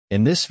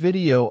In this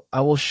video,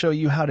 I will show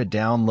you how to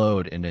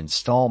download and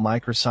install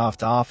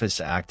Microsoft Office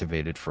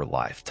activated for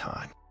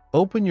lifetime.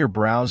 Open your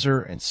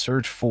browser and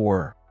search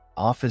for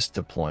Office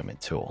Deployment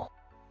Tool.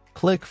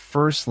 Click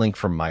first link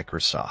from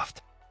Microsoft,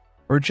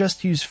 or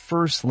just use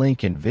first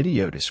link in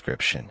video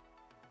description.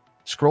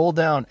 Scroll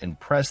down and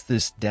press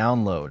this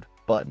Download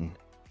button.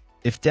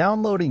 If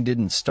downloading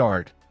didn't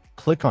start,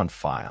 click on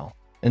File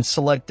and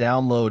select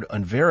Download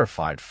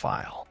Unverified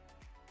File.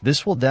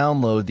 This will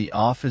download the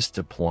Office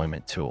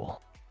Deployment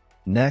Tool.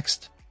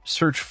 Next,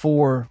 search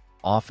for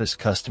Office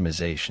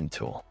Customization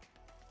Tool.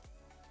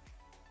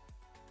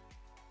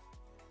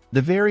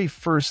 The very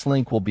first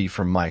link will be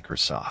from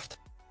Microsoft.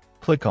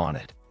 Click on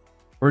it,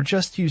 or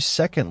just use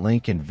second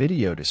link in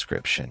video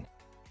description.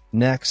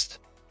 Next,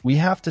 we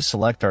have to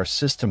select our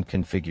system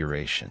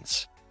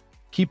configurations.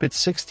 Keep it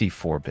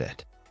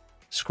 64-bit.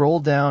 Scroll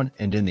down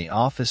and in the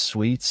Office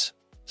Suites,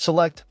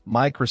 select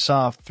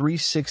Microsoft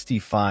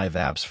 365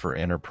 Apps for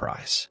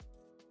Enterprise.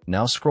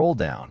 Now scroll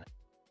down.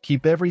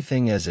 Keep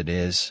everything as it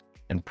is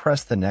and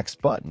press the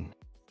Next button.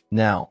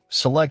 Now,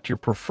 select your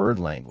preferred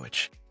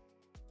language.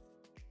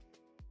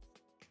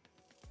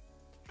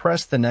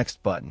 Press the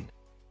Next button.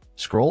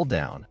 Scroll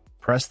down,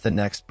 press the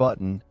Next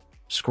button,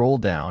 scroll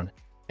down,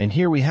 and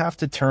here we have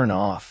to turn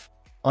off,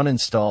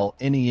 uninstall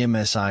any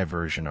MSI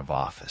version of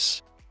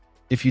Office.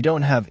 If you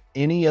don't have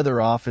any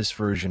other Office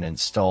version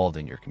installed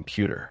in your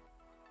computer,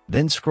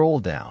 then scroll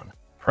down,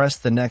 press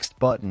the Next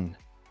button,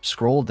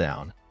 scroll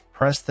down,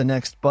 press the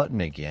Next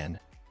button again,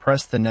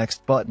 press the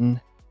Next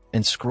button,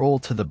 and scroll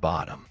to the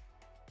bottom.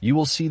 You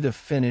will see the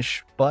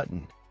Finish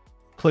button.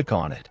 Click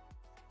on it.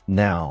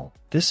 Now,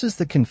 this is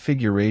the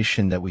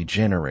configuration that we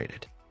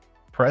generated.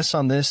 Press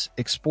on this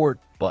Export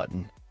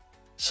button.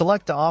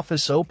 Select the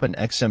Office Open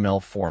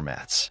XML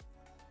formats.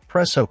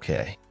 Press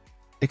OK.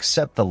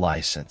 Accept the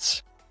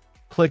license.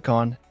 Click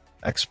on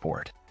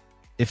Export.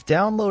 If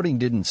downloading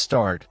didn't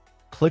start,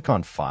 click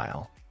on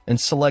File and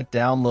select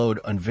Download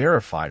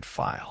Unverified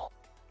File.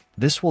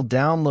 This will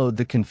download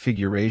the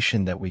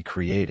configuration that we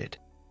created.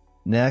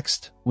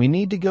 Next, we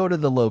need to go to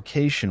the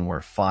location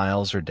where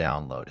files are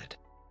downloaded.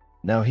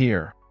 Now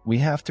here, we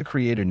have to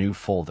create a new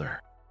folder.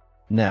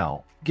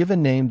 Now, give a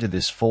name to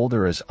this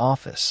folder as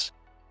Office.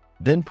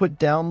 Then put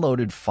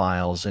downloaded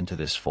files into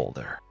this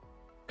folder.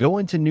 Go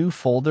into New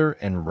Folder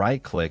and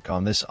right-click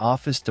on this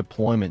Office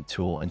Deployment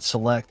Tool and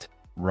select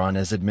Run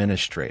as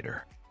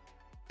Administrator.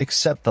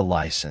 Accept the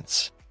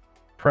license.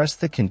 Press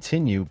the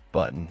Continue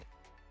button.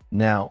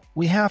 Now,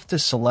 we have to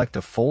select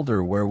a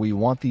folder where we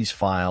want these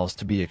files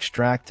to be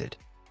extracted.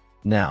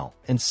 Now,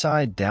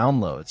 inside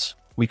Downloads,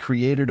 we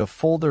created a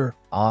folder,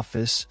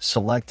 Office,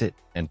 select it,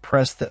 and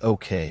press the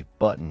OK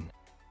button.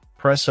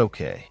 Press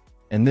OK,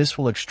 and this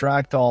will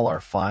extract all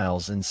our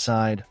files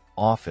inside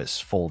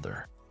Office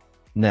folder.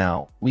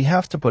 Now, we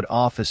have to put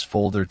Office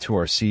folder to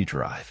our C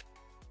drive.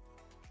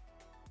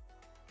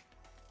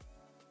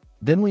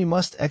 Then we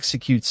must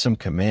execute some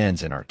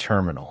commands in our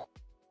terminal.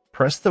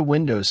 Press the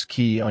Windows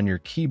key on your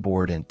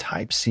keyboard and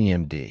type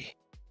CMD.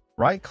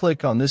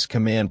 Right-click on this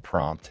command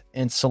prompt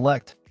and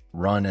select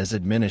Run as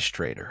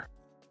Administrator.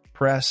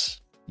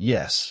 Press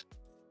Yes.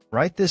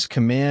 Write this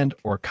command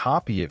or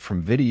copy it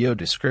from video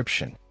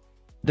description.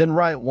 Then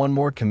write one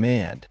more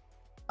command.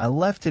 I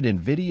left it in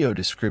video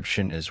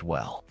description as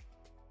well.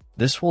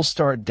 This will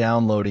start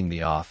downloading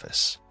the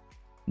Office.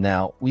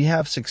 Now, we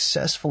have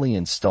successfully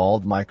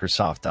installed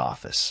Microsoft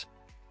Office.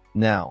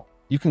 Now,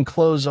 you can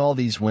close all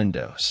these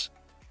windows.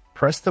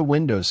 Press the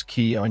Windows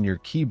key on your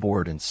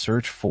keyboard and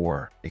search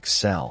for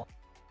Excel.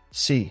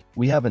 See,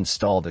 we have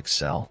installed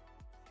Excel.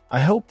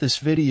 I hope this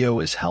video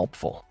is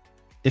helpful.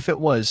 If it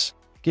was,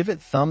 give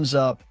it thumbs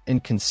up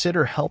and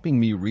consider helping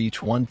me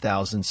reach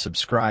 1,000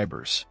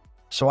 subscribers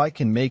so I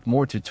can make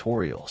more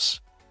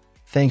tutorials.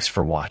 Thanks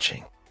for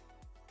watching.